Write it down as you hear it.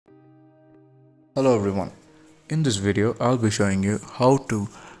Hello everyone. In this video, I'll be showing you how to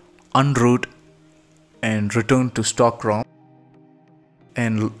unroot and return to stock ROM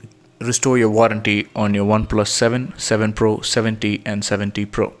and restore your warranty on your OnePlus 7, 7 Pro, 7T and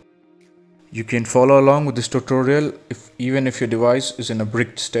 7T Pro. You can follow along with this tutorial even if your device is in a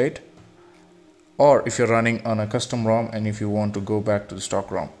bricked state or if you're running on a custom ROM and if you want to go back to the stock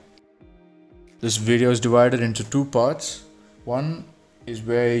ROM. This video is divided into two parts. One is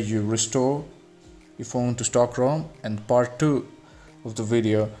where you restore your phone to stock ROM, and part 2 of the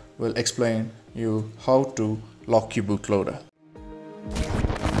video will explain you how to lock your bootloader.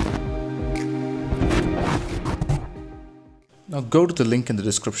 Now go to the link in the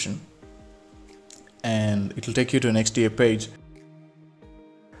description and it will take you to an XDA page.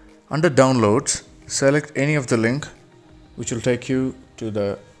 Under downloads, select any of the link which will take you to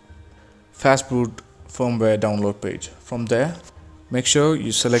the Fastboot firmware download page. From there, make sure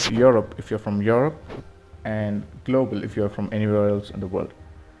you select Europe if you're from Europe and global if you're from anywhere else in the world.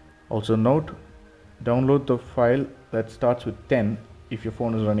 Also note, download the file that starts with 10 if your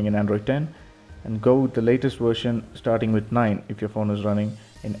phone is running in Android 10 and go with the latest version starting with 9 if your phone is running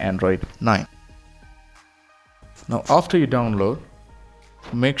in Android 9. Now after you download,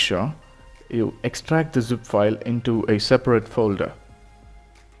 make sure you extract the zip file into a separate folder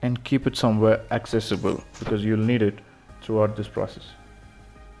and keep it somewhere accessible because you'll need it throughout this process.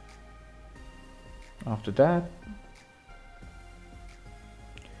 After that,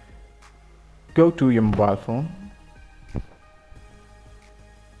 go to your mobile phone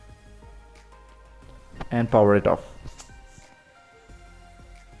and power it off.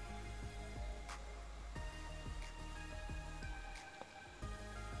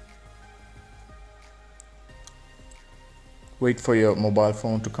 Wait for your mobile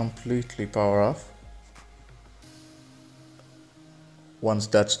phone to completely power off. Once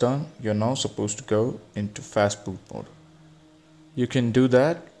that's done, you're now supposed to go into Fastboot mode. You can do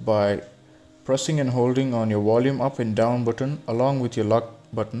that by pressing and holding on your volume up and down button along with your lock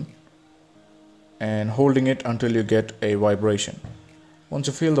button and holding it until you get a vibration. Once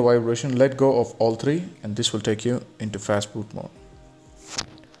you feel the vibration, let go of all three and this will take you into Fastboot mode.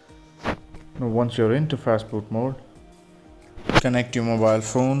 Now once you're into Fastboot mode, connect your mobile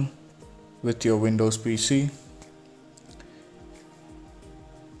phone with your Windows PC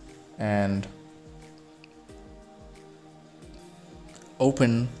and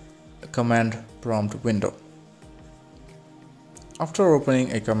open a command prompt window. After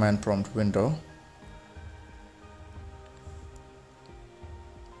opening a command prompt window,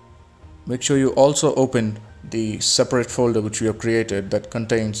 make sure you also open the separate folder which you have created that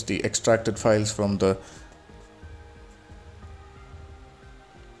contains the extracted files from the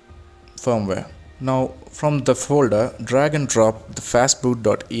firmware. Now from the folder, drag and drop the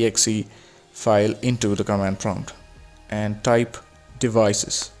fastboot.exe file into the command prompt and type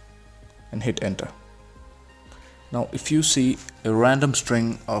devices and hit enter. Now if you see a random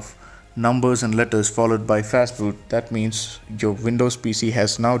string of numbers and letters followed by Fastboot, that means your Windows PC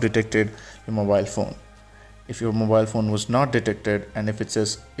has now detected your mobile phone. If your mobile phone was not detected and if it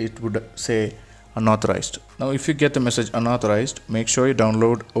would say unauthorized. Now if you get the message unauthorized, make sure you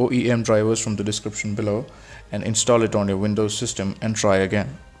download OEM drivers from the description below and install it on your Windows system and try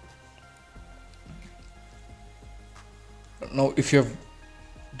again. Now if you have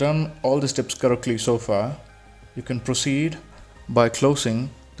done all the steps correctly so far, you can proceed by closing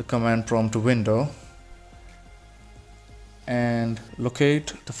the command prompt window and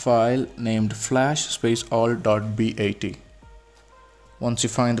locate the file named flash_all.bat. Once you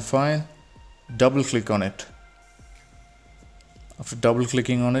find the file, double click on it. After double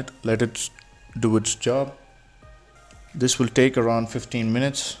clicking on it, let it do its job. This will take around 15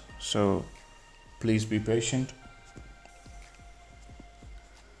 minutes, so please be patient.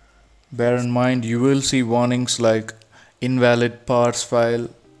 Bear in mind you will see warnings like invalid parts file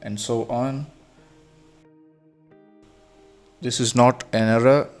and so on. This is not an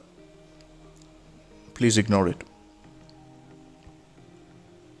error, please ignore it.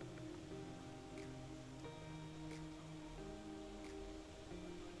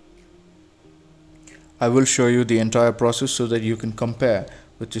 I will show you the entire process so that you can compare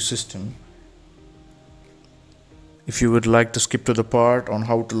with your system. If you would like to skip to the part on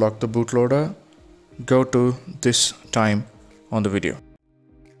how to lock the bootloader, go to this time on the video.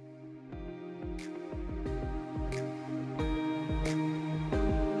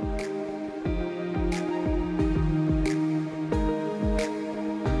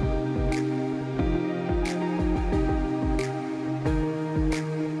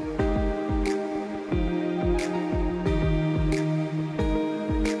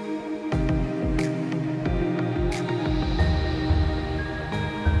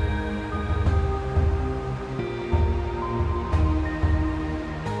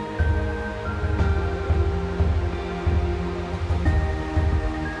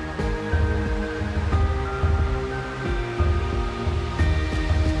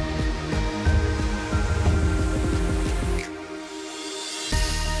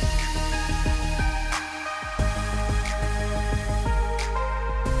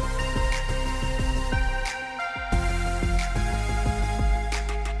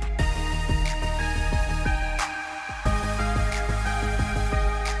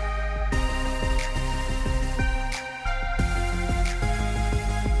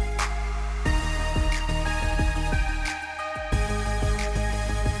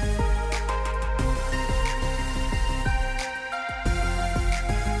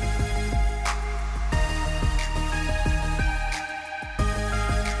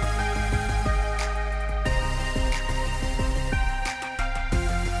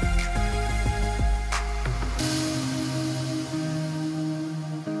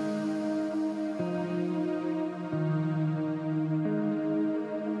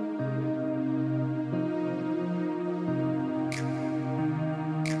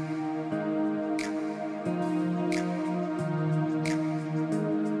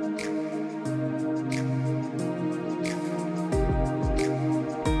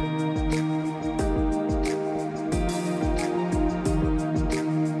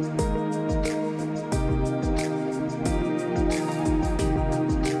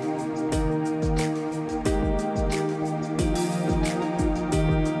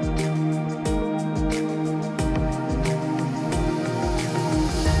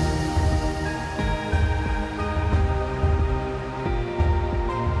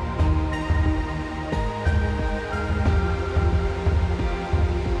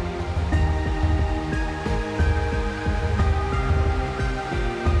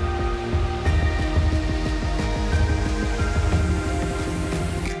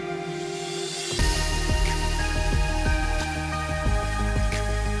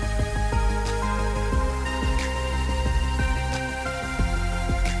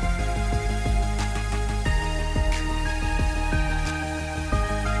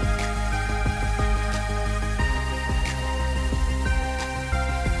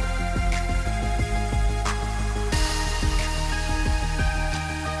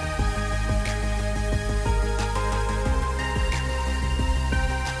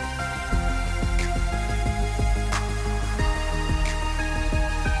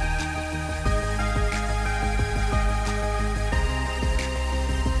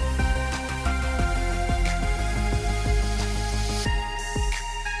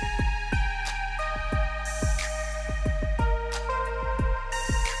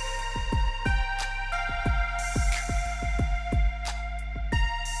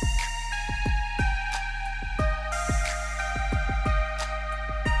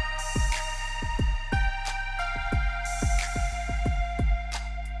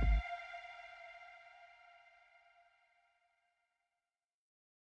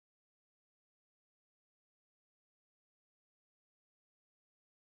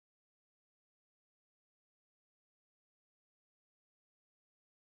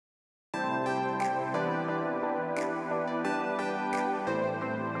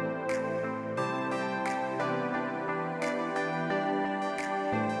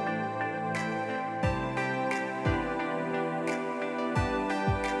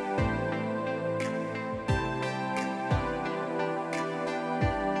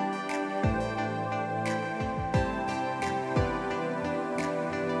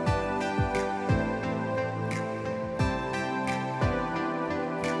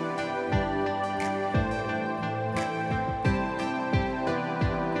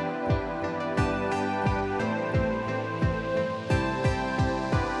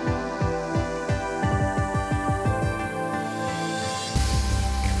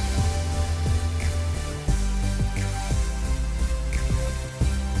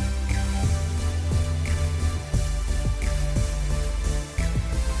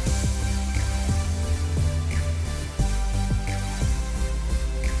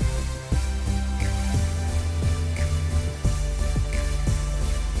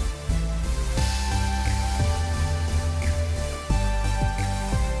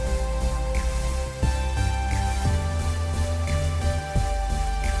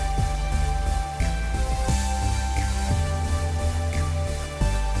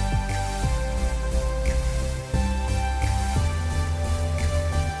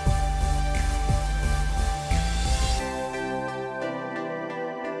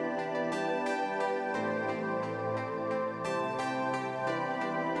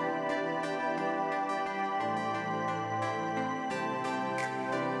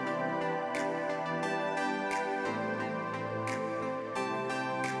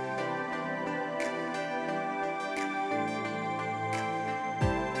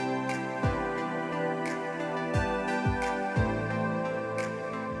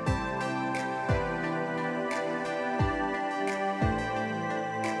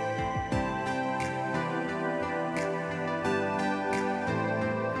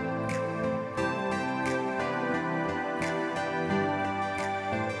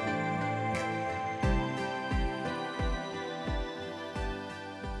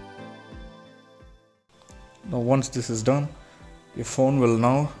 Now once this is done, your phone will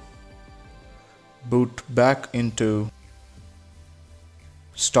now boot back into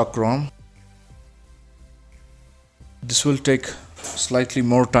stock ROM. This will take slightly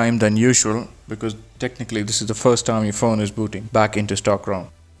more time than usual because technically this is the first time your phone is booting back into stock ROM.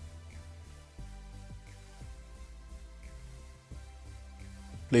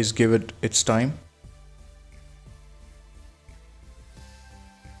 Please give it its time.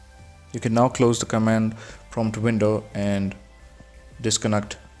 You can now close the command prompt window and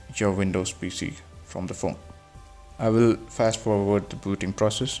disconnect your Windows PC from the phone. I will fast forward the booting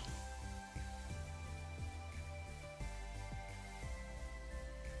process.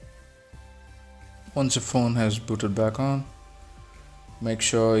 Once your phone has booted back on, make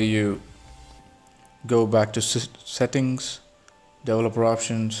sure you go back to settings, developer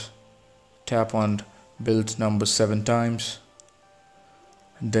options, tap on build number 7 times,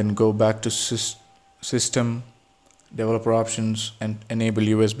 and then go back to system, developer options, and enable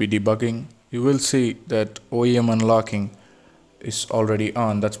USB debugging. You will see that OEM unlocking is already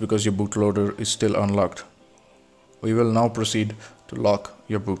on. That's because your bootloader is still unlocked. We will now proceed to lock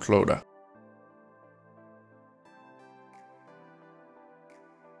your bootloader.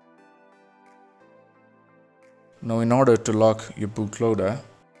 Now in order to lock your bootloader,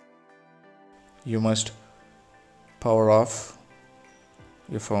 you must power off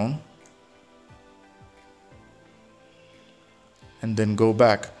your phone and then go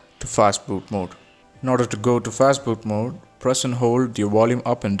back to Fastboot Mode. In order to go to Fastboot Mode, press and hold your volume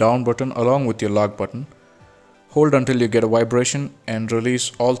up and down button along with your lock button. Hold until you get a vibration and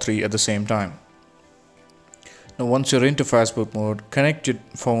release all three at the same time. Now once you're into Fastboot Mode, connect your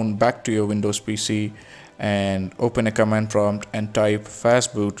phone back to your Windows PC and open a command prompt and type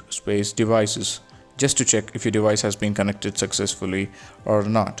fastboot devices just to check if your device has been connected successfully or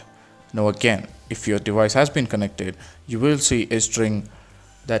not. Now again, if your device has been connected, you will see a string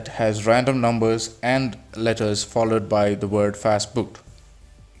that has random numbers and letters followed by the word fastboot.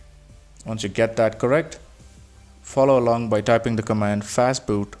 Once you get that correct, follow along by typing the command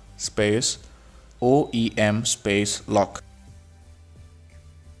fastboot OEM lock.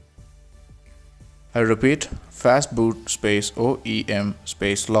 I repeat, fastboot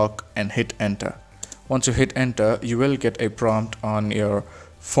OEM lock and hit enter. Once you hit enter, you will get a prompt on your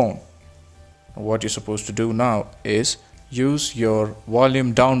phone. What you're supposed to do now is use your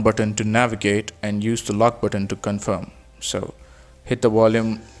volume down button to navigate and use the lock button to confirm. So hit the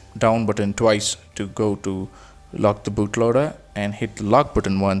volume down button twice to go to lock the bootloader and hit the lock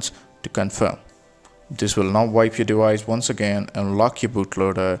button once to confirm. This will now wipe your device once again and lock your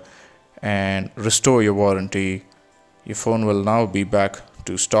bootloader and restore your warranty. Your phone will now be back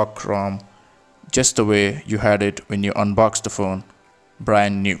to stock ROM just the way you had it when you unboxed the phone,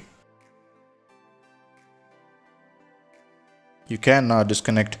 brand new. You can now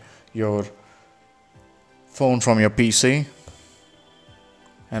disconnect your phone from your PC,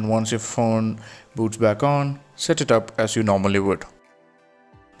 and once your phone boots back on, set it up as you normally would.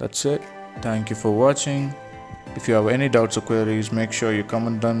 That's it. Thank you for watching. If you have any doubts or queries, make sure you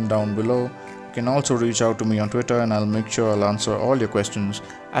comment them down below. You can also reach out to me on Twitter and I'll make sure I'll answer all your questions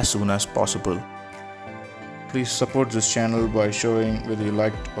as soon as possible. Please support this channel by showing whether you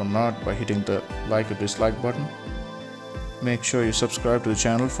liked or not by hitting the like or dislike button. Make sure you subscribe to the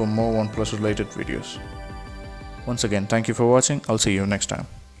channel for more OnePlus related videos. Once again, thank you for watching. I'll see you next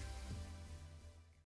time.